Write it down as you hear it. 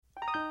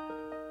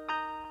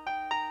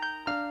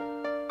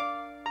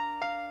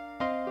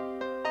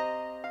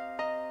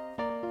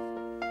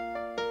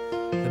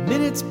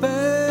Minutes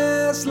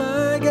pass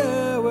like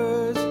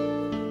hours,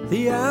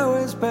 the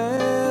hours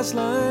pass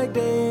like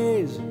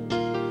days.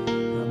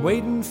 I'm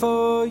waiting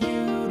for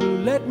you to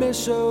let me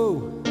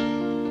show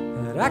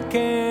that I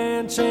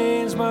can't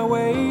change my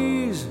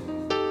ways.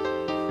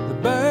 The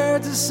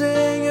birds are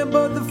singing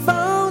but the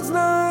phone's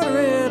not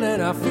ringing,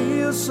 and I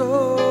feel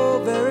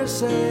so very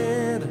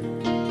sad,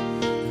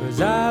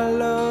 'cause I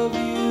love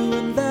you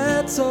and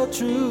that's so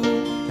true,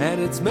 and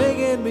it's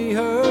making me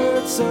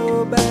hurt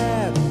so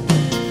bad.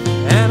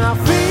 And I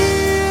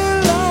feel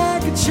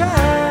like a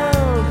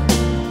child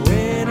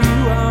when you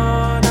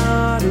are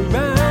not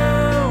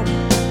around.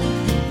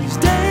 These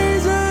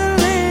days of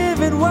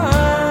living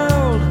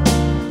wild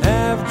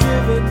have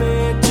driven me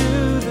to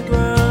the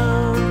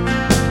ground.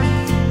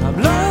 I'm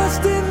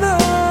lost in the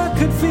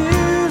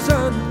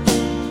confusion,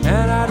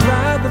 and I'd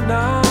rather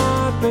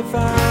not be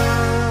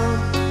found.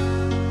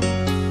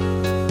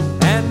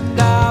 And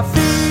I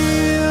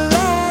feel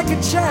like a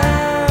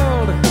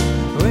child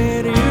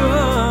when you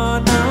are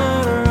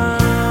not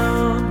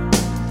around.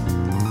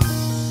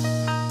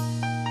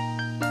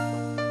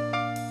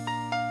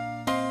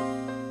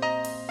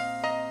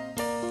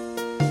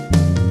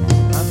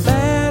 I'm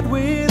bad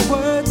with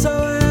words, so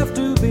I have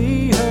to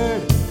be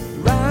heard,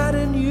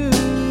 writing you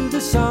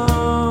the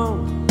song.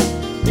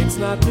 It's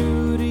not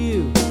new